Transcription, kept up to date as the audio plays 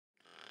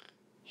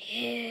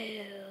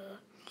Ew.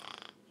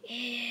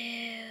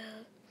 Ew.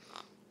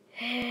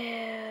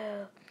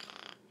 Ew.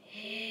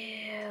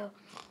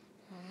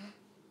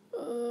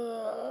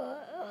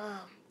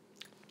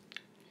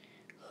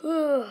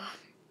 Ew.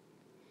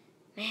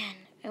 Man,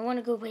 I want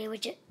to go play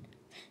with you.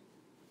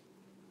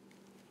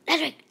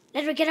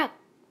 Ludwig, get up.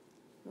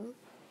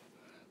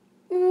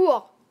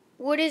 Whoa,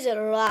 what is it,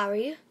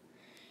 Larry?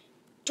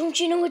 Don't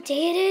you know what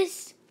day it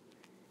is?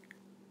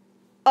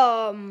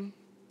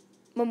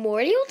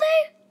 Memorial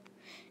Day?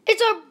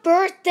 It's our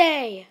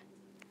birthday.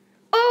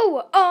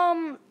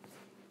 Oh,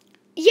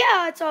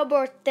 yeah, it's our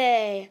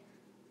birthday.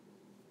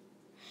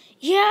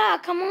 Yeah,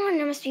 come on,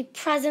 there must be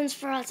presents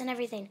for us and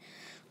everything.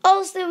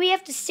 Also, we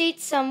have to state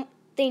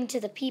something to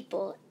the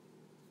people.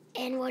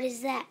 And what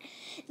is that?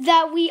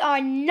 That we are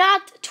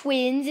not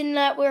twins and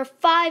that we're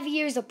 5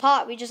 years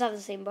apart. We just have the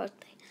same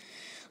birthday.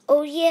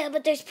 Oh, yeah,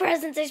 but there's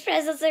presents.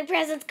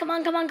 Come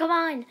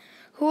on.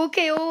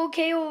 Okay.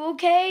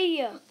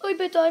 I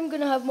bet I'm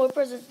going to have more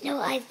presents. No,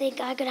 I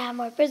think I'm going to have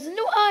more presents.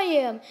 No,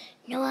 I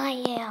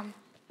am.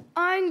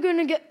 I'm going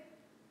to get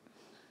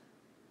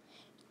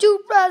 2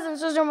 presents.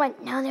 Those are mine.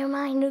 No, they're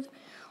mine.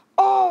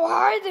 Oh,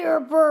 hi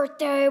there,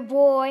 birthday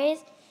boys.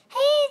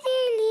 Hey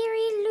there,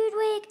 Larry,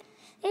 Ludwig.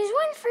 There's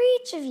one for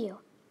each of you.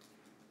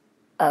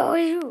 Oh,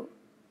 you.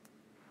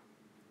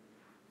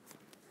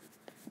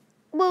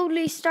 Will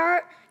we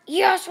start?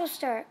 Yes, we'll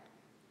start.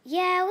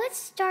 Yeah, let's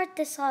start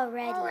this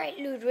already. All right,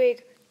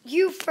 Ludwig,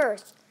 you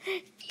first.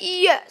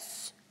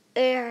 Yes,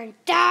 and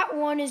that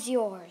one is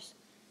yours.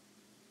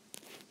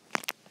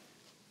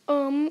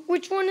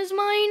 Which one is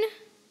mine?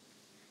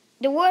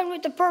 The one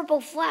with the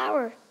purple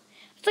flower.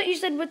 I thought you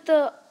said with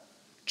the...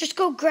 Just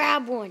go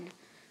grab one.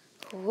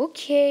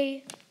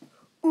 Okay.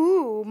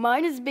 Ooh,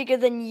 mine is bigger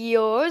than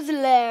yours,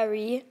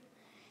 Larry.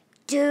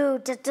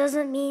 Dude, that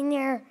doesn't mean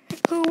you're...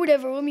 Oh,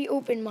 whatever, let me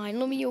open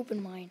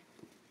mine.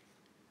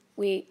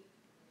 Wait,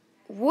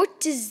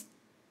 what is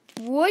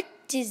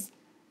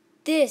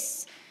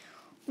this?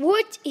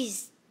 What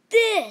is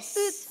this?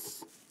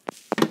 It's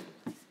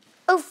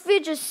a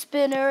fidget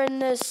spinner in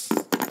this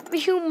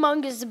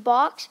humongous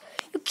box.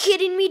 You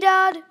kidding me,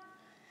 Dad?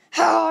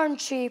 I'm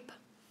cheap.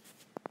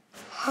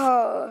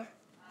 Oh,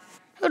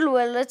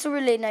 well, that's a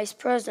really nice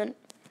present.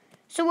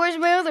 So where's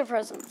my other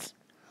presents?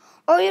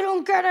 Oh, you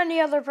don't get any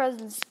other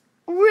presents.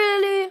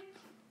 Really?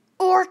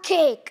 Or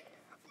cake?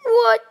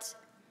 What?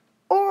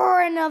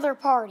 Or another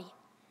party?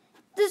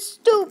 This is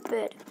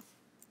stupid.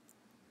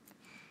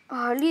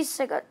 Oh, at least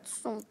I got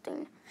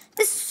something.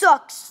 This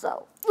sucks,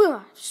 though.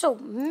 Ugh, so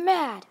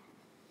mad.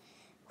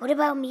 What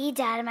about me,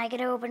 Dad? Am I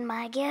going to open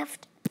my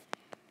gift?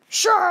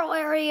 Sure,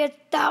 Larry.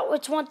 That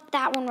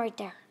one right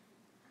there.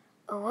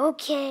 Oh,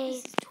 okay.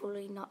 This is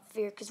totally not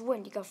fair, because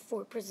Wendy got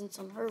 4 presents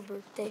on her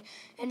birthday,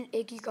 and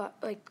Iggy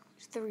got,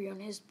 3 on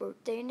his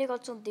birthday, and they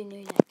got something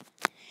new next.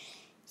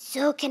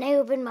 So, can I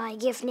open my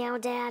gift now,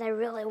 Dad? I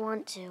really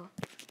want to.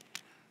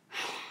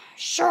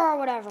 Sure,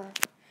 whatever.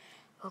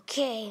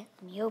 Okay,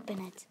 let me open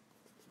it.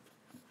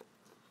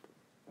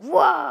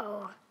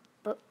 Whoa!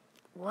 But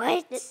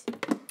what? It's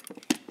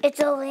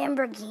a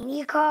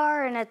Lamborghini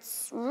car, and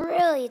it's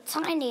really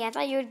tiny. I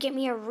thought you would get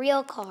me a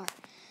real car.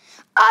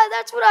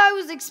 That's what I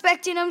was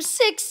expecting. I'm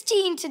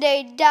 16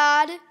 today,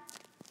 Dad.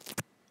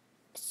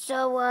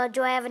 So,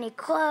 do I have any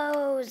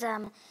clothes?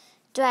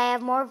 Do I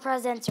have more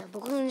presents or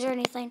balloons or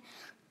anything?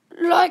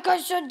 Like I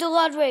said to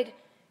Ludwig,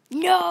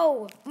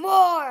 no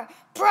more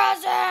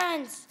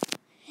presents!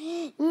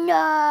 No!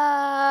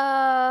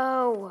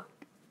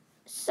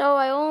 So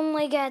I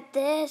only get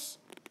this?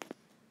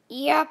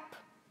 Yep.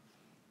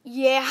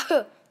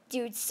 Yeah.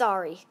 Dude,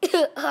 sorry.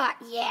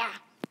 Yeah.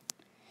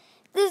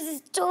 This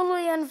is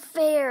totally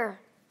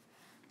unfair.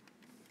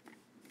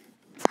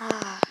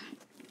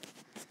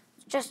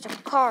 It's just a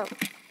car.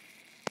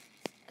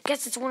 I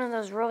guess it's one of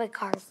those rolly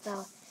cars,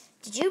 though.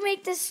 Did you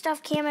make this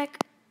stuff, Kamek?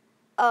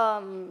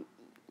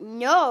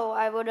 No,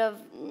 I would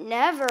have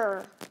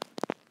never.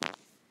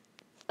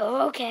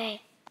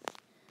 Okay.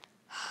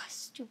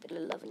 Stupid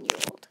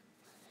 11-year-old.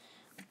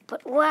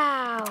 But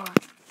wow.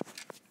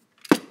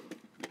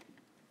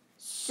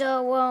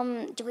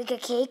 So, do we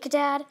get cake,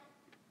 Dad?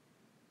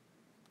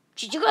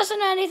 Did you listen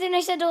to anything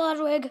I said to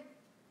Ludwig?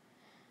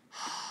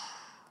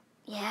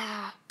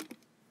 Yeah.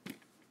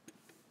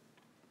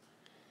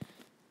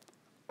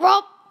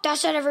 Well,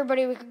 that's it,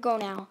 everybody. We could go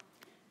now.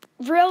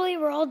 Really?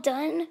 We're all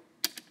done?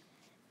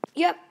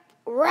 Yep.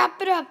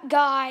 Wrap it up,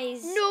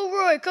 guys. No,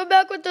 Roy. Come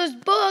back with those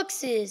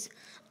boxes.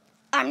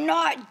 I'm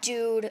not,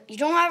 dude. You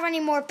don't have any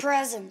more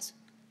presents.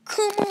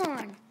 Come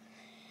on.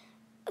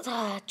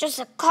 Just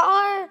a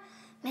car?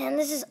 Man,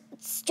 this is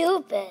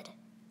stupid.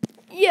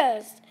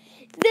 Yes.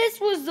 This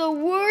was the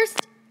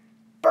worst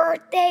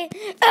birthday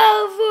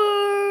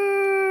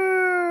ever.